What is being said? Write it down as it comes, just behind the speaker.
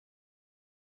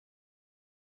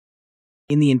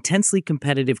In the intensely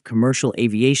competitive commercial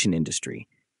aviation industry,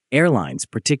 airlines,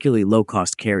 particularly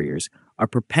low-cost carriers, are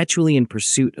perpetually in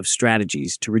pursuit of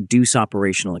strategies to reduce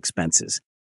operational expenses.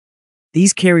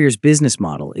 These carriers' business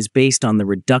model is based on the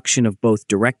reduction of both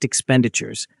direct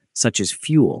expenditures, such as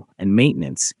fuel and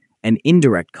maintenance, and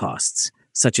indirect costs,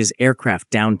 such as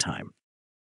aircraft downtime.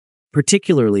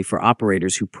 Particularly for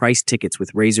operators who price tickets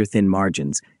with razor-thin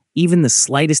margins, even the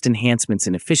slightest enhancements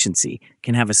in efficiency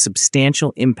can have a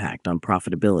substantial impact on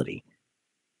profitability.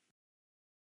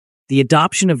 The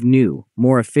adoption of new,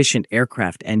 more efficient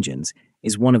aircraft engines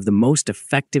is one of the most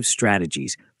effective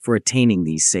strategies for attaining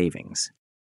these savings.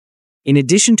 In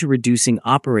addition to reducing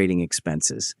operating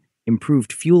expenses,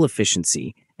 improved fuel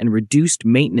efficiency and reduced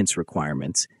maintenance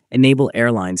requirements enable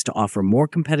airlines to offer more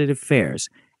competitive fares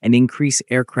and increase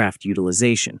aircraft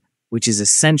utilization, which is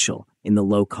essential in the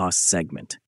low-cost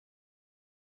segment.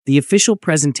 The official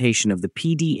presentation of the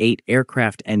PD-8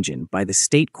 aircraft engine by the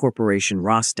state corporation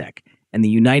Rostec and the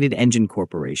United Engine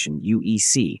Corporation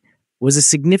 (UEC) was a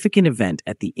significant event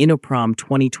at the Innoprom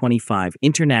 2025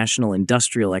 International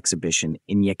Industrial Exhibition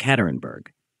in Yekaterinburg.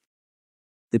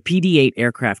 The PD-8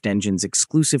 aircraft engine's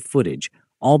exclusive footage,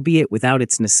 albeit without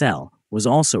its nacelle, was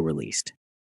also released.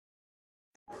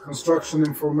 Construction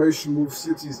Information Move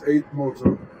City's 8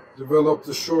 motor developed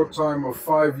a short time of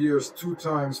 5 years, 2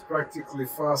 times practically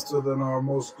faster than our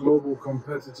most global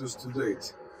competitors to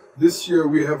date. This year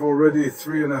we have already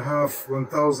 3.5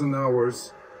 1,000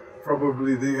 hours,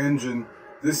 probably the engine.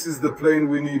 This is the plane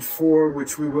we need 4,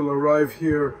 which we will arrive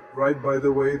here right by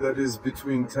the way, that is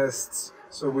between tests.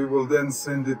 So we will then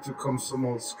send it to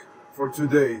Komsomolsk for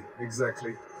today,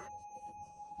 exactly.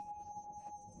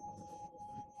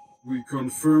 We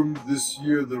confirmed this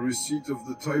year the receipt of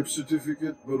the type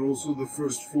certificate, but also the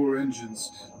first 4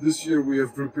 engines. This year we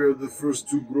have prepared the first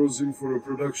 2 Grozin for a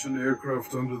production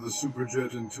aircraft under the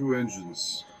Superjet and 2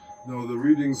 engines. Now the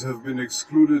readings have been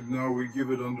excluded, now we give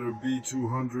it under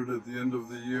B-200 at the end of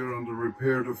the year under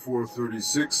repair to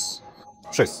 436.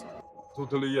 6.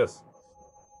 Totally yes.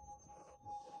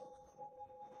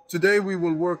 Today we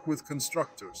will work with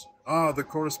constructors. The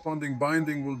corresponding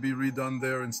binding will be redone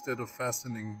there instead of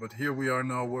fastening, but here we are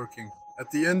now working.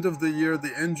 At the end of the year,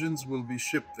 the engines will be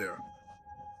shipped there.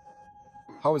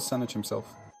 How is Sanich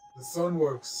himself? The sun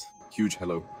works. Huge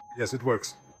hello. Yes, it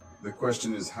works. The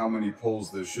question is how many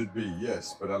poles there should be,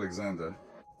 yes, but Alexander...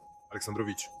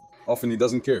 Alexandrovich. Often he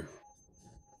doesn't care.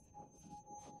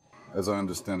 As I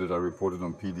understand it, I reported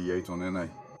on PD-8 on NA.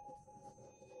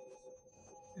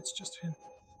 It's just him.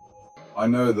 I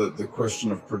know that the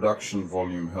question of production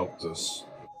volume helped us.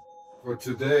 For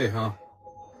today, huh?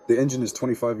 The engine is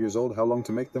 25 years old. How long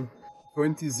to make them?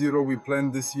 20-0, we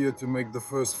planned this year to make the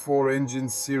first 4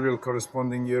 engines, serial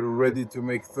corresponding year ready to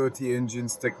make 30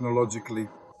 engines technologically.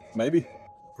 Maybe.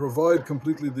 Provide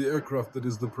completely the aircraft that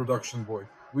is the production boy.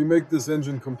 We make this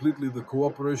engine completely the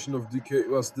cooperation of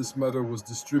DKUS. This matter was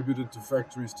distributed to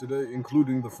factories today,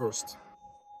 including the first.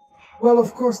 Well,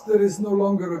 of course, there is no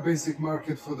longer a basic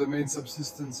market for the main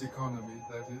subsistence economy,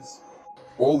 that is.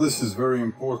 All this is very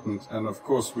important, and of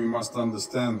course we must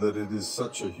understand that it is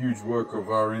such a huge work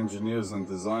of our engineers and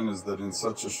designers that in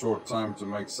such a short time to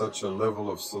make such a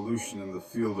level of solution in the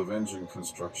field of engine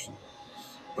construction.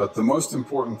 But the most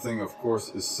important thing, of course,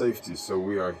 is safety, so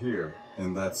we are here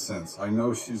in that sense. I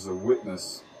know she's a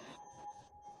witness.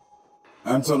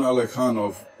 Anton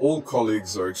Alekhanov, all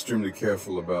colleagues are extremely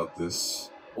careful about this.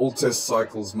 All test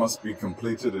cycles must be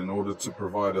completed in order to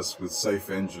provide us with safe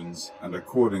engines and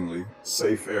accordingly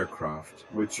safe aircraft,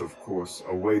 which of course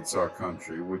awaits our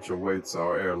country, which awaits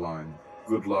our airline.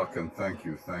 Good luck and thank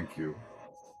you, thank you.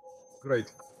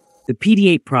 Great. The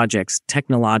PD-8 project's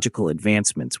technological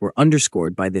advancements were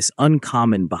underscored by this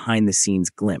uncommon behind-the-scenes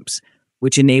glimpse,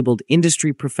 which enabled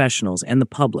industry professionals and the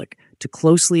public to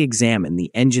closely examine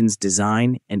the engine's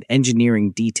design and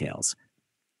engineering details.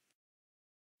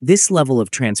 This level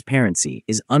of transparency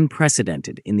is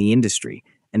unprecedented in the industry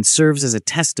and serves as a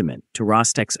testament to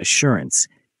Rostec's assurance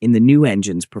in the new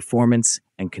engine's performance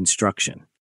and construction.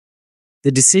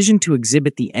 The decision to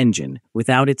exhibit the engine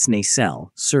without its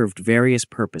nacelle served various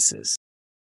purposes.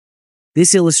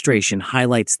 This illustration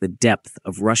highlights the depth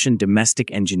of Russian domestic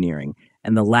engineering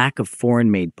and the lack of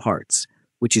foreign-made parts,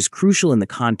 which is crucial in the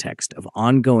context of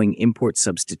ongoing import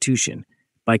substitution,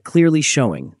 by clearly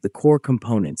showing the core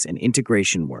components and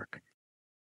integration work.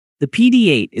 The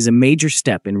PD-8 is a major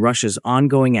step in Russia's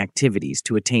ongoing activities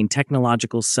to attain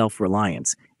technological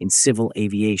self-reliance in civil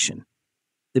aviation.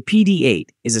 The PD-8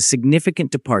 is a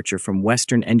significant departure from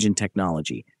Western engine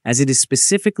technology, as it is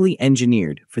specifically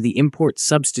engineered for the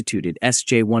import-substituted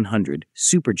SJ-100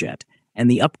 Superjet and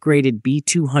the upgraded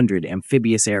B-200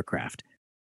 amphibious aircraft,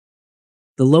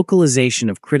 The localization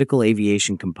of critical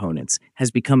aviation components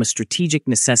has become a strategic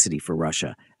necessity for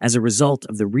Russia as a result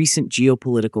of the recent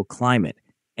geopolitical climate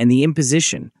and the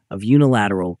imposition of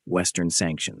unilateral Western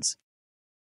sanctions.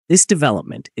 This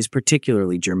development is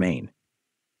particularly germane.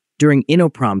 During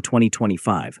Innoprom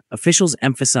 2025, officials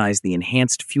emphasized the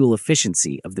enhanced fuel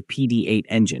efficiency of the PD-8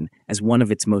 engine as one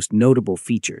of its most notable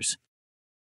features.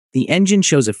 The engine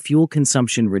shows a fuel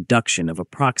consumption reduction of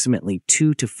approximately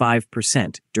 2 to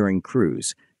 5% during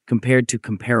cruise, compared to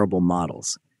comparable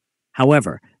models.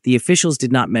 However, the officials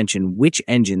did not mention which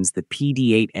engines the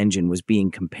PD-8 engine was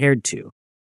being compared to.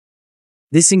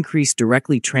 This increase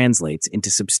directly translates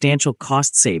into substantial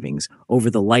cost savings over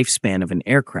the lifespan of an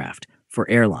aircraft for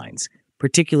airlines,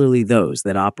 particularly those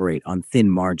that operate on thin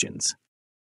margins.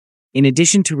 In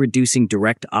addition to reducing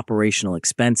direct operational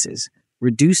expenses,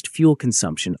 reduced fuel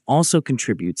consumption also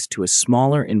contributes to a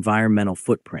smaller environmental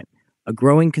footprint, a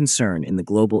growing concern in the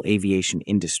global aviation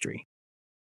industry.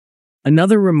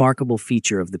 Another remarkable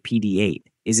feature of the PD-8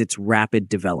 is its rapid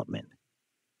development.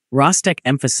 Rostec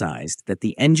emphasized that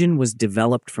the engine was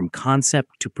developed from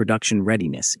concept to production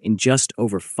readiness in just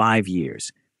over 5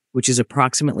 years, which is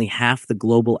approximately half the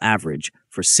global average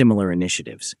for similar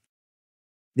initiatives.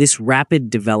 This rapid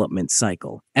development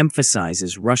cycle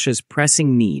emphasizes Russia's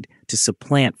pressing need to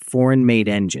supplant foreign-made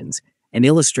engines and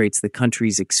illustrates the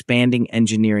country's expanding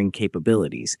engineering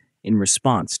capabilities in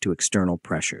response to external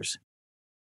pressures.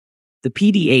 The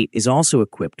PD-8 is also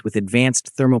equipped with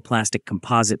advanced thermoplastic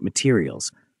composite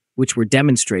materials, which were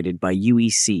demonstrated by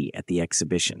UEC at the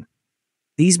exhibition.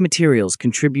 These materials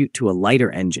contribute to a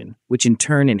lighter engine, which in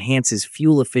turn enhances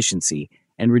fuel efficiency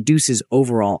and reduces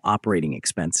overall operating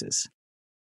expenses.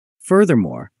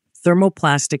 Furthermore,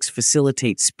 thermoplastics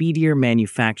facilitate speedier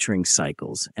manufacturing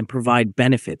cycles and provide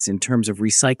benefits in terms of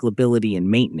recyclability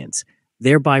and maintenance,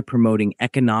 thereby promoting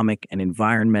economic and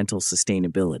environmental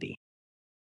sustainability.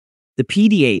 The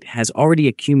PD-8 has already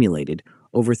accumulated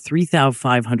over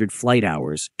 3,500 flight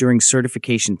hours during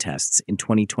certification tests in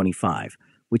 2025,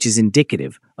 which is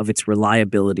indicative of its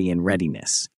reliability and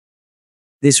readiness.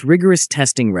 This rigorous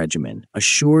testing regimen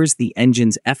assures the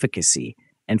engine's efficacy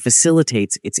and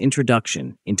facilitates its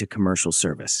introduction into commercial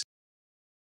service.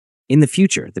 In the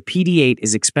future, the PD-8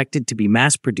 is expected to be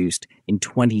mass-produced in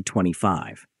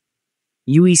 2025.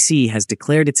 UEC has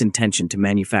declared its intention to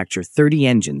manufacture 30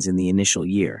 engines in the initial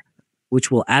year,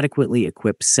 which will adequately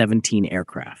equip 17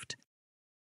 aircraft.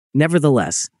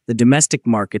 Nevertheless, the domestic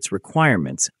market's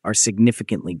requirements are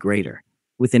significantly greater,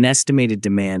 with an estimated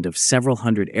demand of several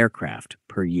hundred aircraft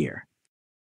per year.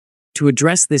 To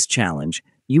address this challenge,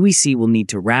 UEC will need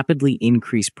to rapidly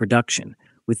increase production,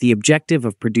 with the objective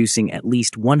of producing at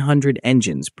least 100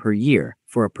 engines per year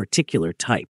for a particular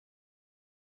type.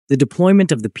 The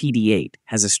deployment of the PD-8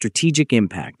 has a strategic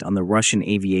impact on the Russian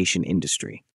aviation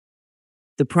industry.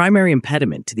 The primary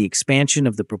impediment to the expansion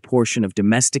of the proportion of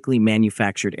domestically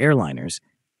manufactured airliners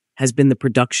has been the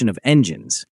production of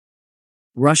engines.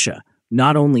 Russia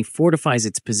not only fortifies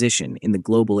its position in the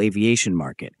global aviation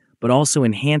market, but also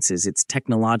enhances its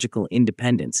technological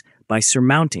independence by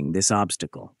surmounting this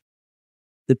obstacle.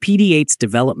 The PD-8's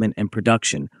development and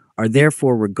production are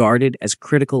therefore regarded as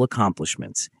critical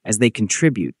accomplishments, as they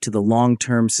contribute to the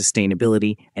long-term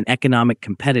sustainability and economic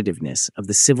competitiveness of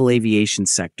the civil aviation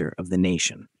sector of the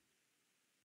nation.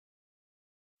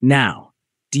 Now,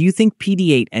 do you think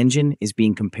PD-8 engine is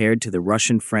being compared to the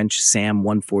Russian-French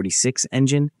SAM-146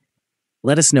 engine?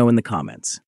 Let us know in the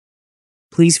comments.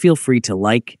 Please feel free to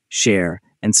like, share,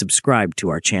 and subscribe to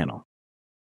our channel.